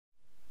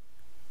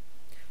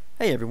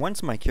Hey everyone,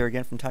 it's Mike here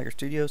again from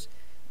Tigerstudios,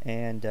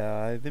 and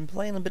I've been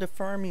playing a bit of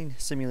Farming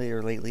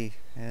Simulator lately,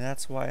 and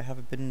that's why I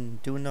haven't been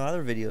doing no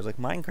other videos like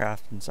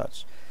Minecraft and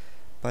such.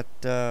 But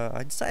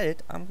I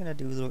decided I'm going to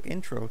do a little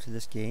intro to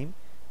this game.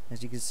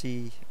 As you can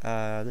see,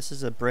 this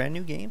is a brand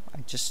new game. I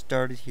just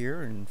started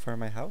here in front of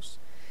my house.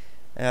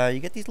 You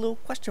get these little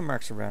question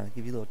marks around that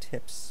give you little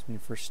tips when you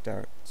first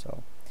start.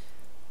 So,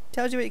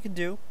 tells you what you can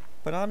do,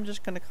 but I'm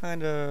just going to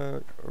kind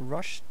of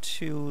rush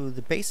to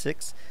the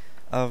basics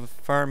of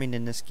farming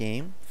in this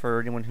game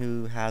for anyone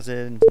who has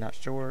it and is not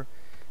sure.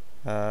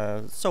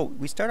 So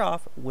we start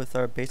off with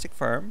our basic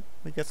farm.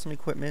 We got some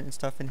equipment and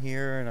stuff in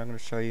here, and I'm going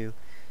to show you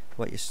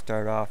what you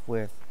start off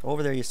with.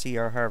 Over there you see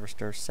our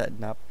harvester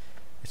setting up.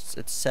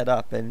 It's set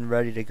up and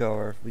ready to go,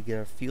 or we get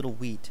a field of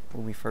wheat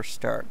when we first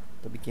start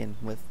to begin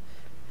with.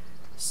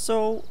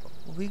 So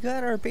we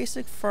got our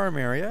basic farm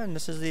area, and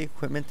this is the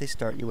equipment they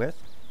start you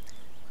with.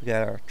 We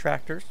got our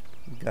tractors,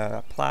 we got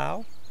a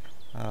plow,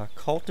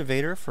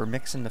 cultivator for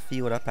mixing the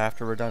field up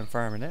after we're done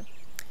farming it.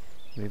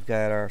 We've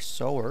got our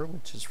sower,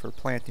 which is for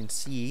planting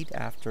seed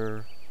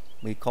after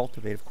we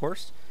cultivate, of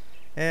course.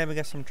 And we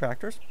got some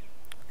tractors.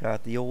 We've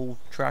got the old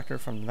tractor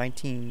from the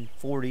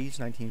 1940s,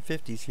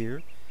 1950s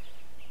here.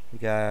 We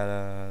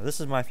got, this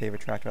is my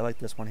favorite tractor. I like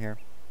this one here.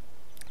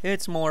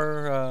 It's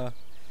more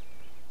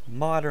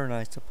modern,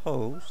 I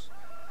suppose.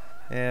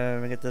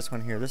 And we get this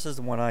one here. This is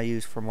the one I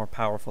use for more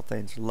powerful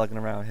things, lugging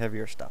around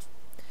heavier stuff.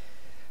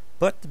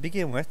 But to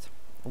begin with,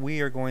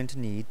 we are going to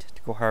need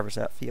to go harvest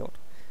that field.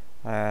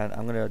 And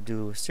I'm going to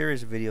do a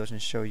series of videos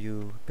and show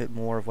you a bit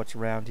more of what's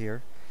around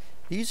here.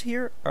 These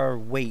here are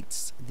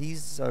weights.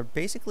 These are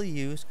basically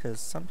used because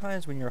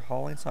sometimes when you're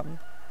hauling something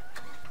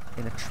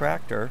in a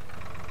tractor,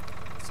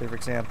 say for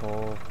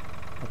example,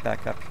 I'll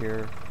back up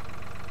here.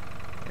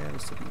 Yeah,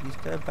 so you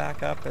just gotta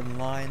back up and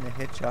line the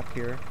hitch up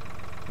here.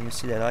 And you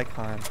see that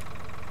icon,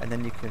 and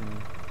then you can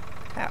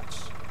attach.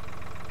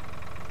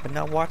 But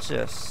now watch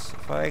this.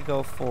 If I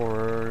go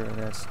forward and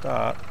then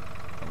stop,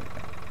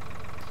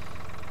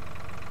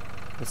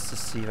 let's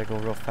just see if I go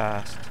real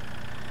fast.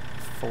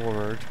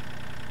 Forward.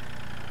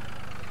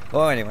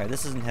 Well, anyway,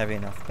 this isn't heavy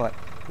enough, but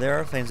there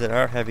are things that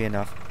are heavy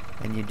enough,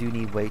 and you do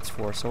need weights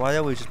for. So I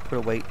always just put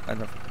a weight on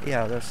the.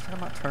 Yeah, I'm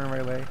not turning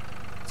right away.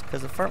 It's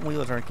because the front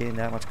wheels aren't getting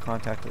that much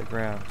contact to the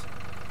ground.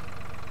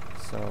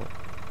 So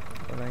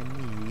what I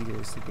need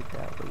is to get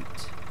that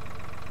weight.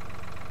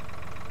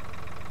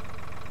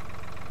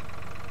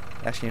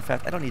 Actually, in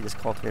fact, I don't need this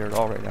cultivator at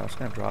all right now. I'm just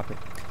going to drop it.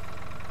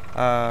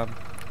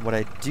 What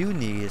I do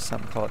need is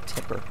something called a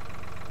tipper.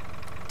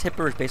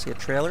 Tipper is basically a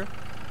trailer.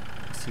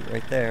 You see it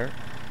right there.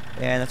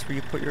 And that's where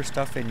you put your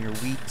stuff in. Your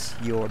wheat,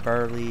 your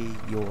barley,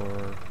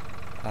 your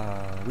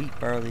wheat,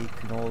 barley,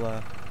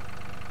 canola.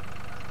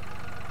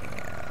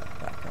 And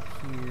back up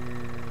here.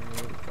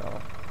 There we go.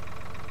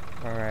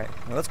 Alright,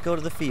 well, let's go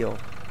to the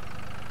field.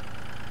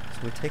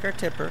 So we take our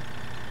tipper.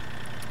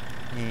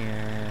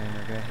 And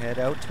we're going to head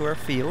out to our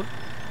field.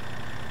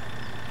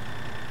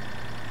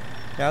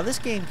 Now this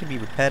game can be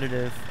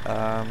repetitive,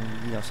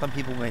 you know, some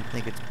people might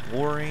think it's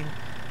boring,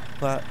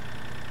 but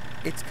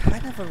it's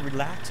kind of a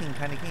relaxing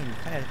kind of game. You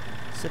kind of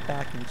sit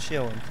back and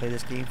chill and play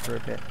this game for a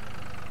bit.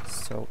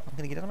 So I'm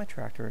going to get on my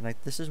tractor, and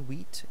this is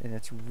wheat, and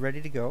it's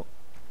ready to go.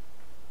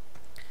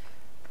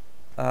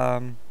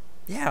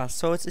 Yeah,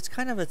 so it's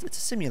kind of it's a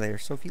simulator,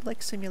 so if you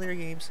like simulator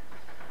games,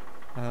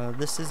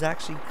 this is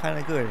actually kind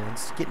of good, and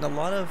it's getting a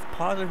lot of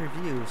positive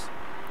reviews.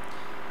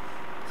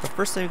 So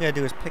first thing we're going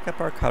to do is pick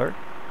up our cutter.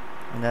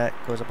 And that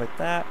goes up like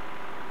that,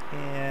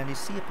 and you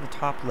see up in the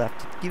top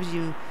left, it gives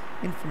you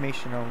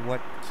information on what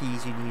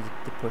keys you need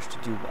to push to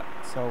do what.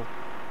 So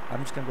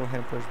I'm just going to go ahead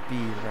and push B.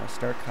 We're going to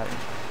start cutting.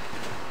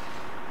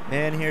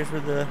 And here's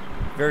where the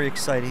very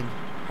exciting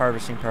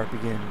harvesting part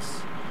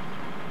begins.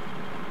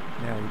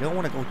 Now you don't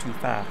want to go too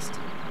fast.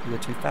 If you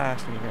go too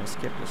fast, then you're going to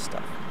skip this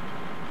stuff.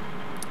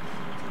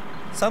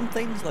 Some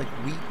things like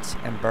wheat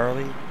and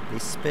barley, they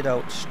spit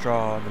out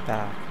straw in the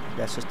back.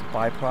 That's just a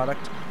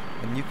byproduct.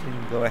 And you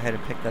can go ahead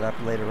and pick that up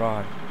later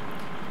on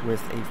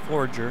with a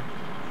forager,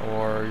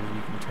 or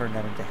you can turn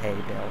that into hay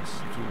bales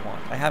if you want.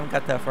 I haven't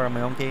got that far in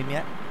my own game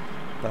yet,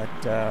 but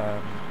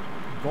I'm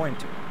going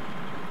to.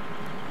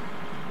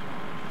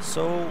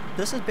 So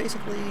this is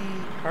basically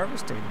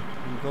harvesting.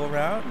 You go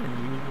around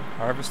and you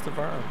harvest the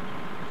farm.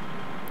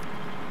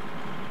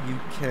 You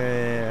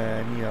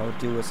can, you know,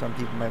 do what some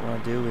people might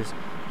want to do is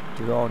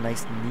do all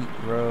nice neat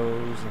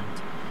rows,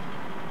 and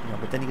you know,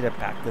 but then you gotta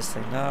back this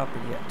thing up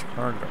and you gotta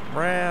turn it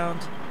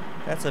around.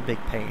 That's a big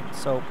pain.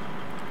 So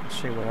I'll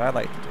show you what I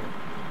like to do.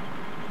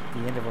 At the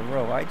end of a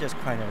row, I just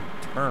kind of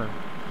turn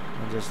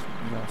and just,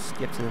 you know,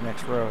 skip to the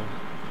next row.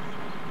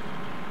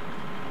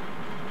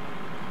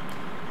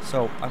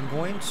 So I'm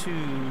going to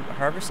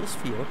harvest this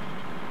field.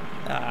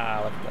 Look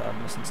at that,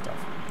 I'm missing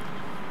stuff.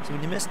 So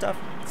when you miss stuff,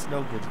 it's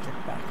no good. You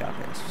get back up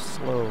and it's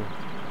slow.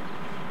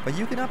 But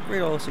you can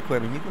upgrade all this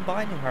equipment. You can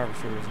buy new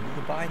harvesters, and you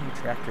can buy new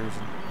tractors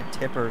and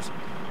tippers.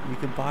 You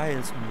can buy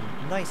some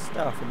nice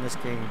stuff in this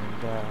game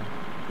and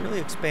really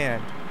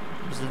expand.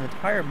 There's an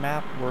entire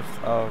map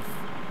worth of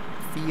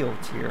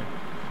fields here.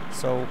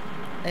 So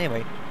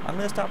anyway, I'm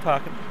going to stop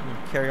talking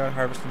and carry on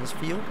harvesting this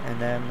field,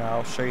 and then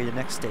I'll show you the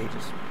next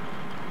stages.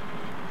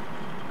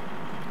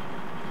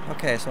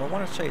 Okay, so I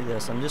want to show you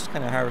this. I'm just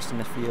kind of harvesting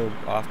the field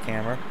off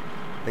camera.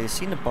 But you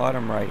see in the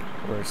bottom right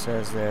where it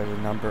says there the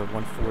number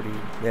 140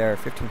 there,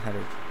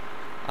 1500.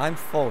 I'm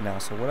full now,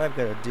 so what I've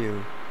got to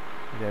do,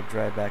 I've got to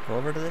drive back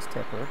over to this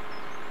tipper,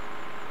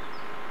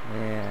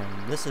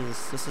 and this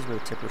is where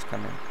the tippers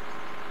come in.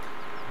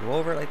 Go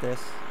over it like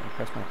this, and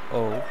press my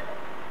O,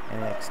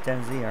 and it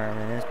extends the arm,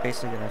 and it's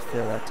basically going to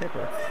fill that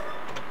tipper.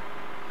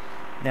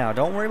 Now,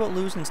 don't worry about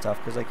losing stuff,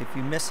 because like if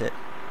you miss it,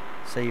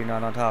 say you're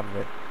not on top of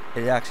it,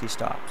 it actually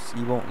stops.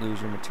 You won't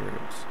lose your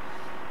materials.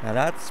 Now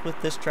that's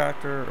with this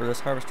tractor or this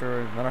harvester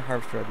or another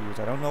harvester I've used.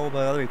 I don't know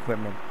about other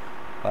equipment,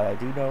 but I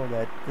do know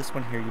that this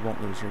one here you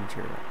won't lose your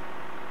material.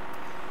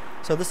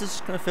 So this is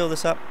just going to fill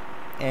this up,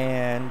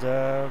 and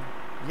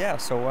yeah,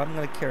 so I'm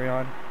going to carry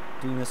on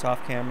doing this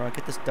off camera,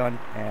 get this done,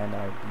 and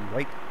I'll be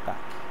right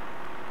back.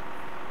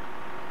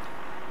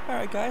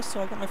 Alright guys,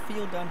 so I got my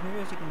field down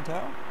here, as you can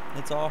tell.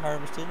 It's all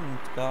harvested and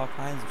it's got all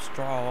kinds of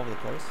straw all over the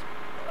place.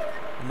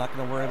 I'm not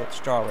going to worry about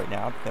straw right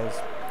now because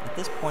at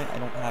this point I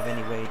don't have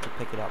any way to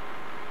pick it up.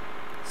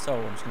 So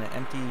I'm just going to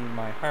empty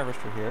my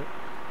harvester here.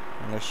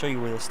 I'm going to show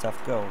you where this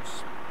stuff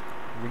goes.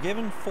 We're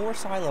given 4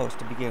 silos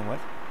to begin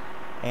with,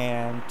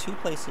 and 2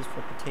 places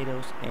for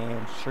potatoes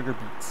and sugar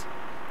beets.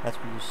 That's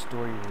where you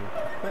store your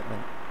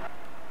equipment.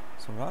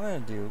 So what I'm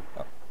going to do,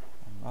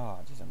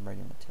 geez, I'm right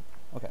in the tip.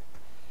 Okay.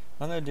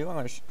 What I'm going to do, I'm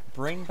going to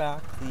bring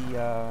back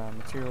the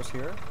materials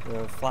here,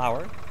 the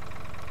flour,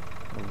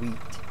 the wheat.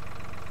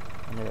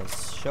 I'm going to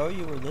show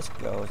you where this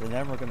goes, and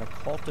then we're going to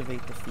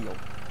cultivate the field.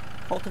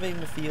 Cultivating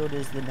the field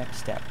is the next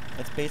step.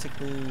 That's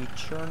basically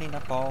churning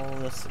up all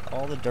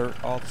the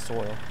dirt, all the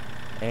soil,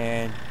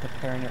 and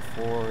preparing it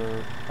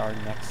for our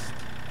next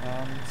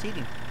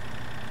seeding.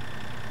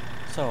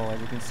 So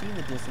as you can see in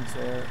the distance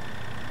there,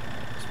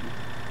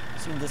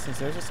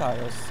 there's a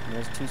silos, and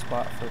there's 2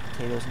 spots for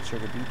potatoes and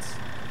sugar beets.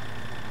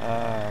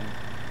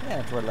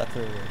 Yeah, to our left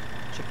of the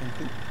chicken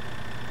coop.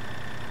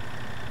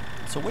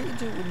 So what you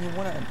do when you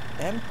want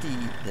to empty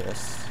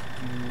this,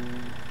 you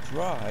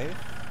drive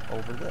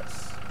over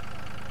this.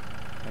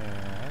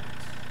 And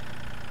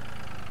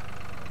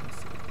let's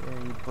see here,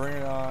 you bring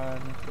it on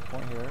to the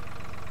point here,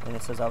 and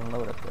it says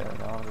unload up there.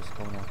 Now I'm just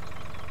going to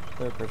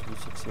third person view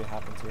so you can see what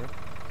happens here.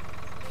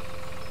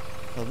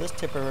 So this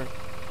tipper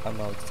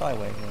unloads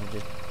sideways, and you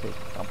just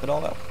dump it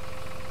all out.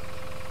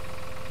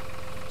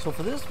 So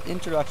for this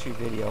introductory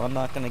video, I'm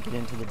not going to get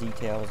into the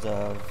details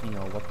of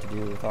what to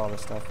do with all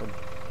this stuff. And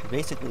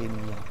basically,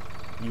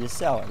 you just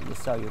sell it. You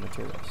sell your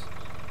materials.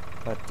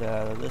 But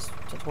this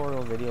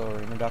tutorial video or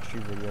introductory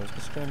video is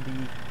just going to be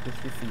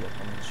with your field.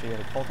 I'm going to show you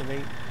how to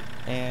cultivate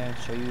and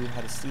show you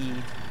how to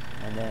seed,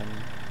 and then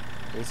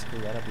basically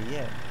that'll be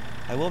it.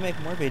 I will make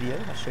more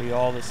videos. I'll show you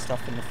all this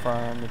stuff in the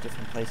farm, the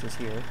different places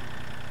here,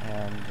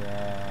 and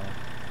that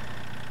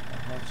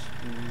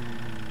should be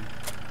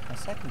my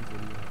second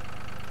video.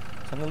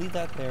 So I'm going to leave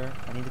that there.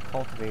 I need to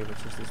cultivate,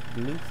 which is this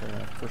blue thing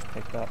I first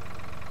picked up.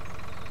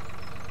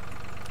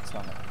 So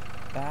I'm going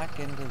to back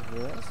into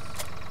this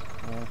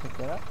and pick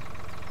that up.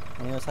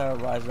 And notice how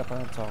it rises up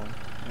on its own.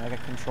 And I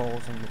got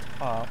controls on the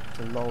top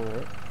to lower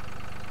it.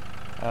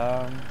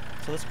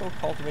 So let's go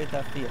cultivate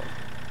that field.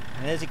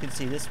 And as you can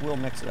see, this will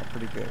mix it up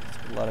pretty good. It's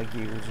got a lot of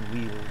gears and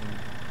wheels and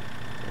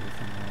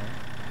everything there.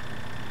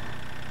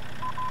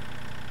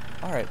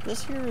 Alright,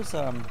 this here is,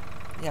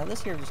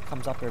 this here just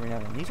comes up every now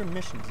and then. These are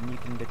missions, and you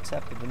can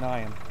accept or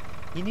deny them.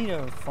 You need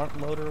a front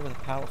loader with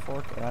a pallet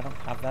fork, and I don't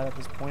have that at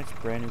this point. It's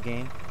a brand new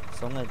game,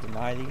 so I'm going to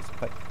deny these.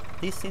 But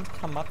these things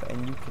come up,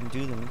 and you can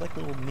do them. They're like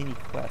little mini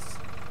quests.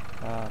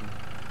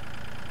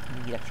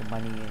 You get extra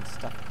money and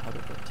stuff out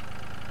of it.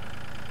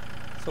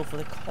 So for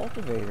the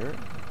cultivator,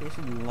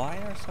 basically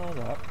line ourselves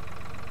up,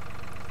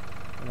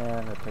 and then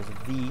I'm going to press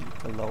V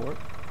to lower.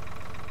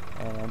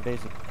 And then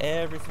basically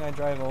everything I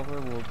drive over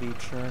will be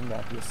churned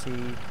up. You'll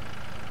see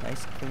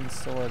nice clean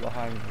soil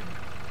behind you.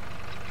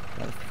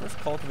 Now the first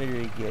cultivator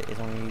you get is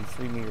only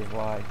 3 meters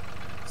wide,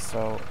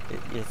 so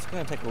it's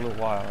going to take a little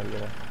while.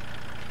 You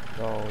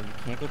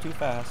can't go too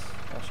fast.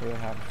 I'll show you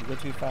how. If you go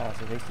too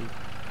fast, it basically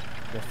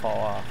you'll fall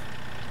off.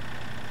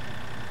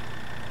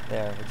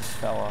 There, it just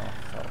fell off.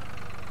 So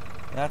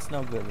that's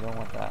no good. You don't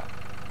want that.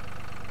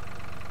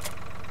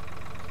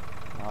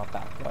 I'll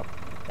back up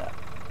like that.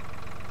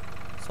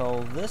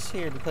 So this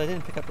here, because I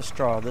didn't pick up the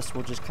straw, this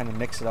will just kind of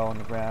mix it all on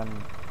the ground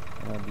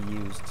and it'll be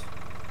used.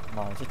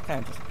 Well, it just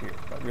kind of disappears,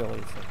 but really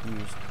it's like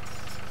used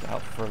to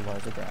help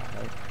fertilize the ground,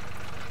 right?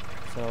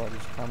 So I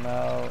just come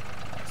out,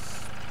 I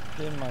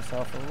spin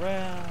myself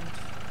around,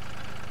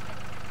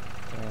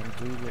 and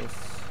do this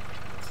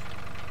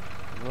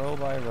row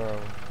by row.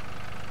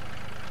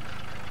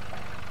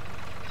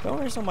 Don't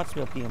worry so much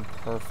about being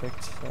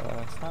perfect.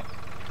 It's not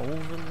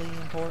overly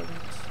important.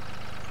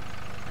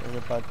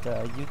 But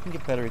you can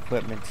get better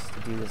equipment to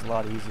do this a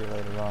lot easier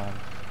later on.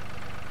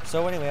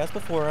 So anyway, as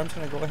before, I'm just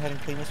going to go ahead and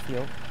clean this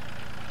field.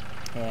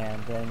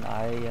 And then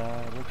I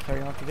will carry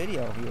on with the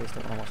video. You guys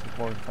don't want to watch the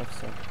boring stuff,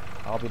 so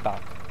I'll be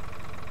back.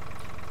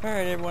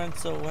 Alright everyone,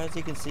 so as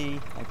you can see,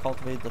 I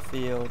cultivated the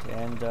field,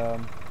 and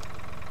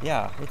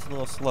yeah, it's a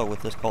little slow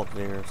with this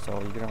cultivator, so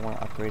you're going to want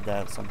to upgrade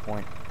that at some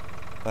point.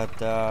 But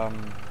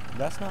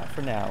that's not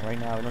for now. Right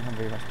now we don't have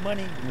very much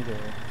money, we need to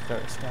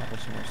start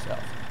establishing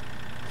ourselves.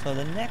 So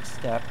the next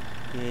step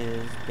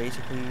is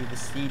basically the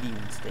seeding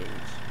stage.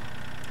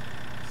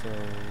 So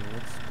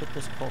let's put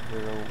this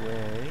cultivator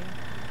away.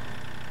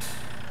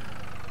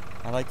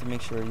 I like to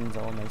make sure everything's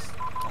all nice.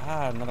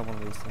 Another one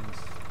of these things.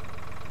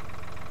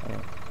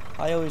 Anyway,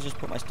 I always just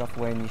put my stuff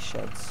away in these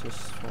sheds, just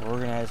for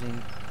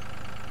organizing,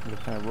 the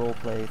kind of role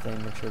play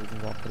thing, make sure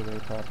everything's all put away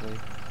properly.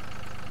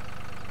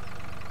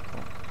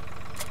 Oh.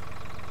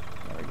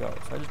 There we go.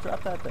 So I just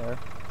dropped that there.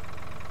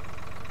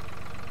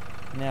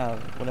 Now,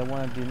 what I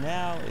want to do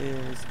now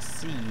is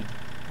seed,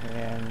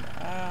 and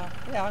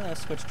yeah, I'm going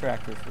to switch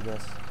tractors for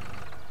this.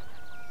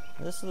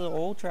 This is the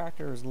old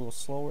tractor is a little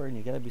slower, and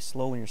you got to be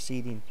slow when you're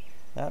seeding.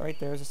 That right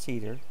there is a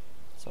seeder.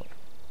 So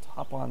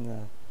hop on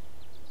the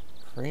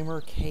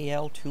Kramer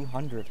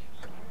KL200.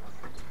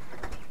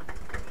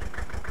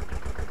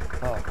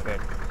 Oh, good.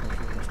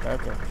 We're going to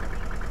start there.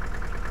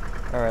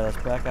 Alright, let's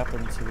back up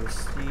into the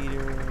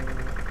seeder.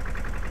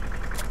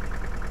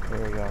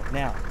 There we go.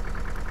 Now,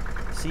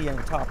 see on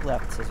the top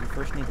left, it says you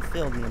first need to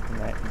fill the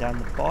implement. And down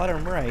the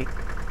bottom right,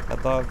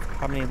 above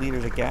how many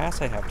liters of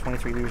gas I have,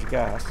 23 liters of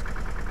gas,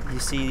 you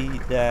see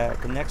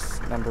that the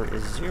next number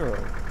is 0.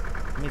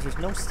 It means there's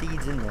no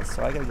seeds in this,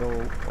 so I gotta go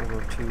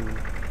over to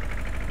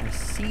my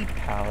seed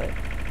pallet,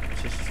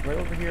 which is right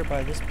over here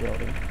by this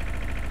building.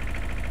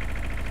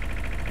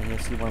 And you'll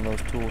see one of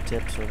those tool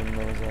tips or one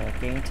of those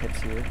game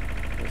tips here.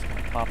 It's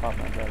gonna pop up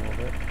when I drive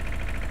over it.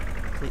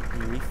 So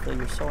you refill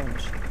your sewing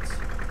machines.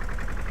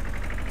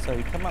 So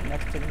you come up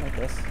next to them like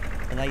this,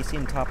 and now you see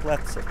in the top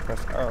left it says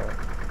press R.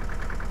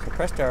 So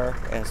press R,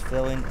 and it's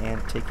filling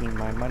and taking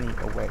my money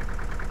away.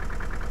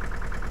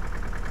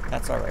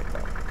 That's alright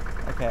though.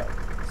 Okay,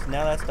 so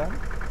now that's done,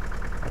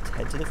 let's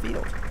head to the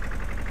field.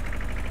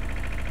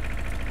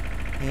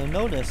 And you'll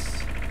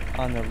notice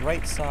on the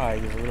right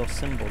side there's a little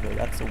symbol there,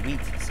 that's the wheat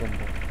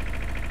symbol.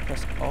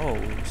 Press O,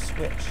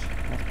 switch.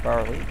 That's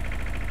barley,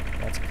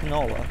 that's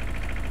canola,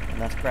 and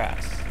that's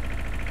grass.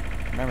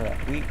 Remember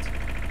that, wheat,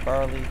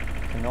 barley,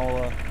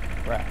 canola,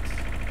 grass.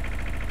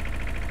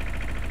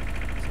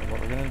 So what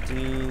we're going to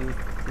do,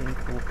 I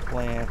think we'll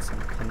plant some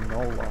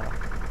canola.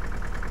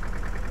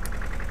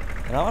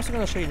 And I'm also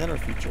going to show you another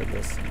feature of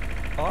this.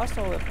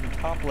 Also, at the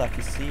top left,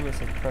 you see where it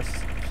says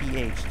press key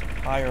H to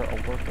hire a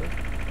worker.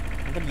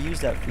 I'm going to use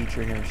that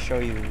feature here and show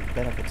you the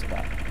benefits of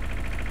that.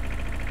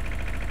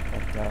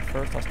 But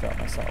first, I'll start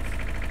myself.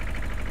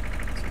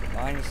 So you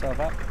line yourself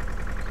up.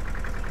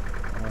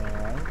 And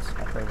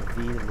I press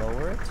V to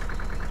lower it.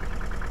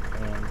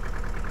 And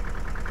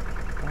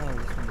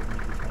this one doesn't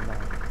need to be turned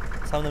on.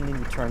 Some of them need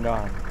to be turned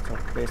on. So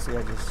basically,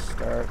 I just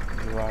start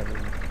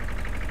driving.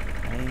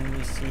 And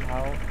you see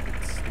how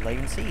it's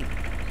laying seed.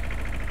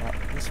 Now,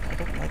 this I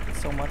don't like it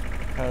so much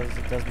because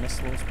it does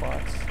miss little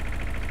spots.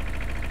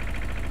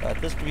 But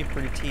this can be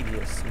pretty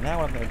tedious. So now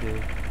what I'm going to do,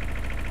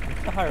 I'm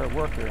going to hire a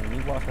worker and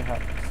you watch what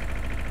happens.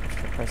 I'm just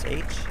going to press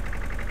H,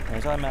 and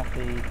he's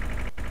automatically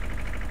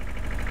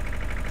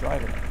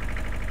driving it.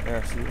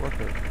 There, see the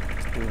worker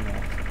is doing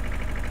that.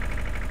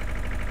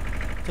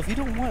 So if you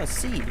don't want to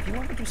seed, if you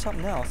want to do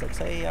something else, like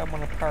say I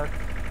want to park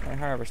my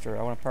harvester,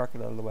 I want to park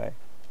it out of the way.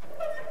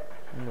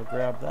 I'm going to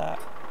grab that.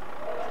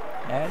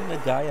 And the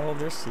guy over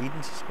there seeding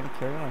is just going to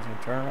carry on. He's going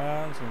to turn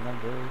around, so going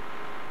to do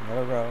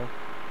another row.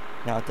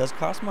 Now it does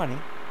cost money.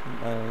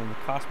 It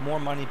costs more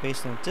money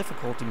based on the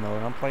difficulty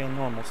mode. I'm playing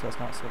normal, so that's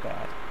not so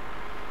bad.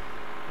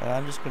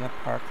 I'm just going to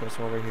park this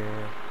over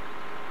here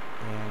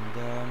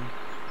and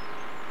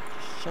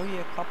show you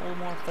a couple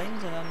more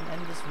things and then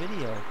end this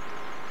video.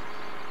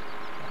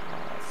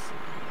 Let's see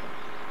here.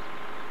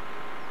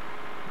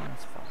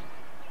 That's fine.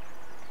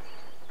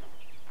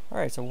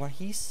 Alright, so while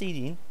he's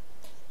seeding,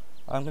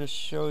 I'm going to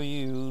show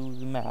you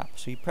the map.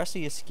 So you press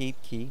the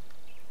escape key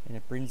and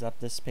it brings up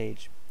this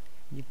page.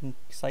 You can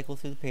cycle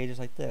through the pages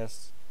like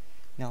this.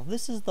 Now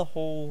this is the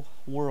whole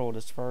world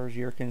as far as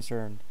you're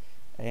concerned,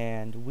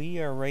 and we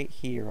are right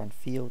here on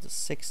field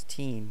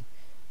 16.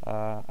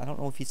 I don't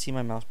know if you see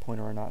my mouse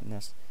pointer or not in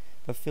this,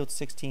 but field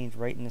 16 is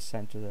right in the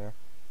center there.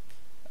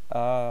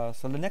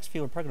 So the next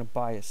field we're probably going to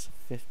buy is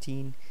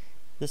 15.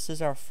 This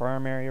is our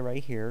farm area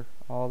right here,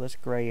 all this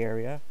gray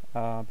area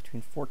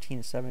between 14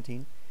 and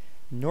 17.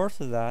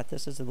 North of that,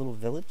 this is a little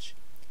village,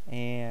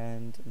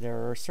 and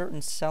there are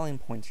certain selling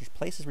points. There's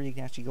places where you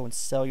can actually go and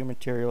sell your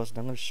materials, and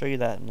I'm going to show you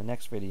that in the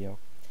next video.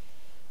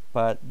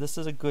 But this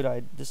is a good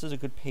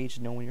page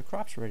to know when your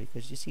crops are ready,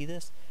 because you see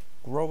this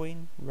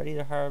growing, ready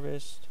to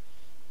harvest,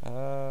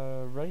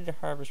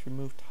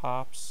 remove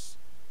tops.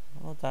 I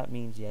don't know what that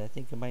means yet. I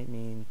think it might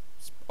mean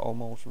it's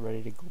almost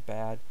ready to go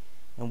bad,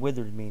 and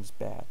withered means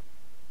bad.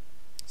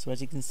 So as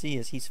you can see,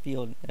 as he's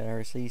seeding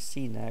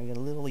now, you got a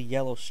little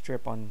yellow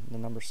strip on the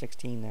number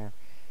 16 there.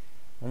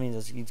 That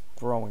means he's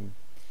growing.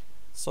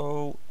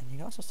 So, and you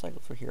can also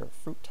cycle through here,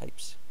 fruit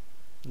types.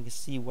 You can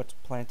see what's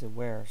planted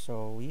where.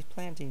 So he's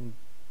planting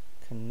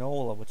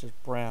canola, which is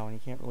brown. You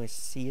can't really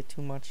see it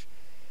too much.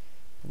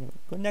 And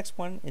the next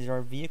one is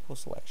our vehicle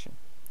selection.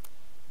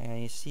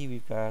 And you see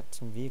we've got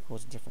some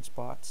vehicles at different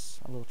spots,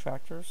 our little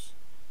tractors.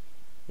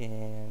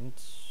 And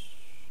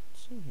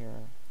let's see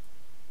here.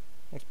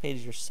 Next page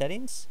is your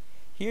settings.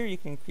 Here you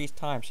can increase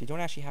time, so you don't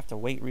actually have to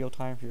wait real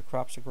time for your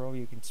crops to grow.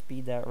 You can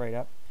speed that right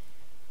up.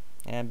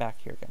 And back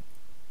here again.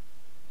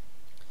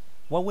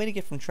 One way to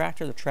get from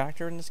tractor to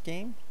tractor in this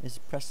game is to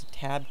press the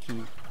tab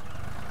key.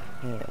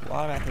 And it will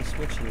automatically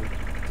switch you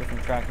to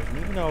different tractors. And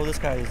even though this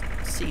guy is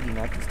seeding,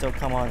 I can still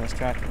come on this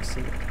tractor and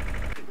see it.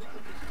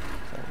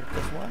 So with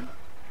this one,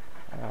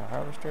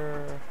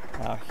 harvester.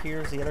 Now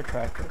here's the other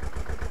tractor.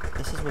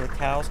 This is where the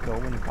cows go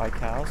when you buy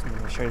cows, and I'm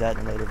going to show you that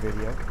in a later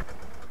video.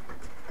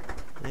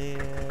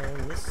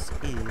 This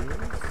must be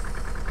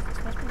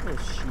where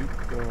the sheep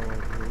go, I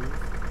believe.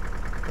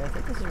 Yeah, I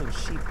think this is where the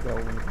sheep go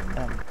when you buy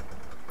them.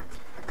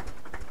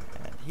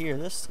 And here,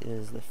 this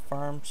is the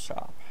farm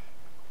shop.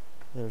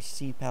 There's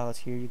seed pallets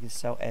here. You can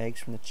sell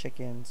eggs from the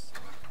chickens.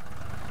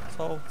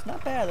 So it's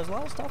not bad. There's a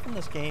lot of stuff in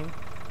this game.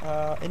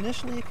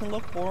 Initially, it can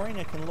look boring.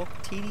 It can look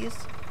tedious.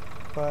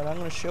 But I'm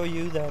going to show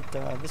you that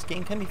this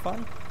game can be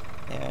fun.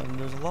 And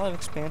there's a lot of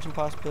expansion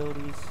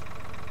possibilities,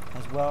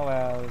 as well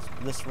as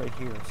this right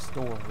here,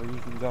 store, where you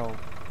can go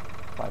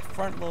buy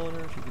front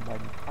loaders, you can buy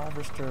new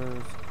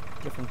harvesters,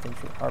 different things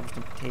for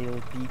harvesting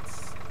potatoes,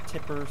 beets,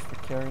 tippers for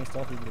carrying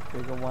stuff, you can get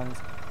bigger ones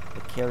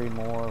that carry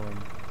more, and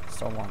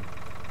so on.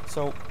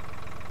 So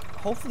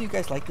hopefully you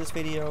guys like this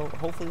video.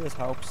 Hopefully this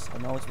helps. I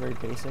know it's very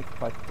basic,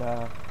 but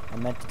I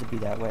meant it to be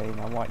that way, and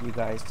I want you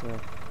guys to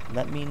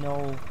let me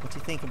know what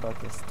you think about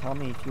this. Tell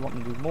me if you want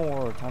me to do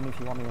more, or tell me if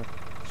you want me to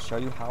show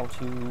you how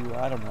to,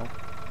 I don't know,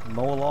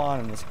 mow a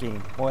lawn in this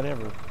game,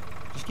 whatever.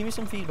 Just give me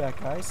some feedback,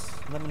 guys.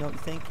 Let me know what you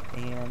think,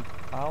 and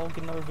I'll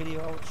get another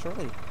video out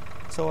shortly.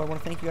 So I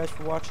want to thank you guys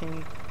for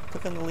watching.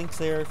 Click on the links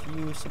there if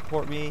you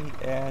support me,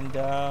 and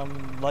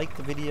like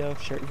the video,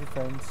 share it with your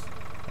friends,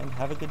 and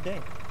have a good day.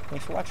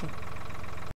 Thanks for watching.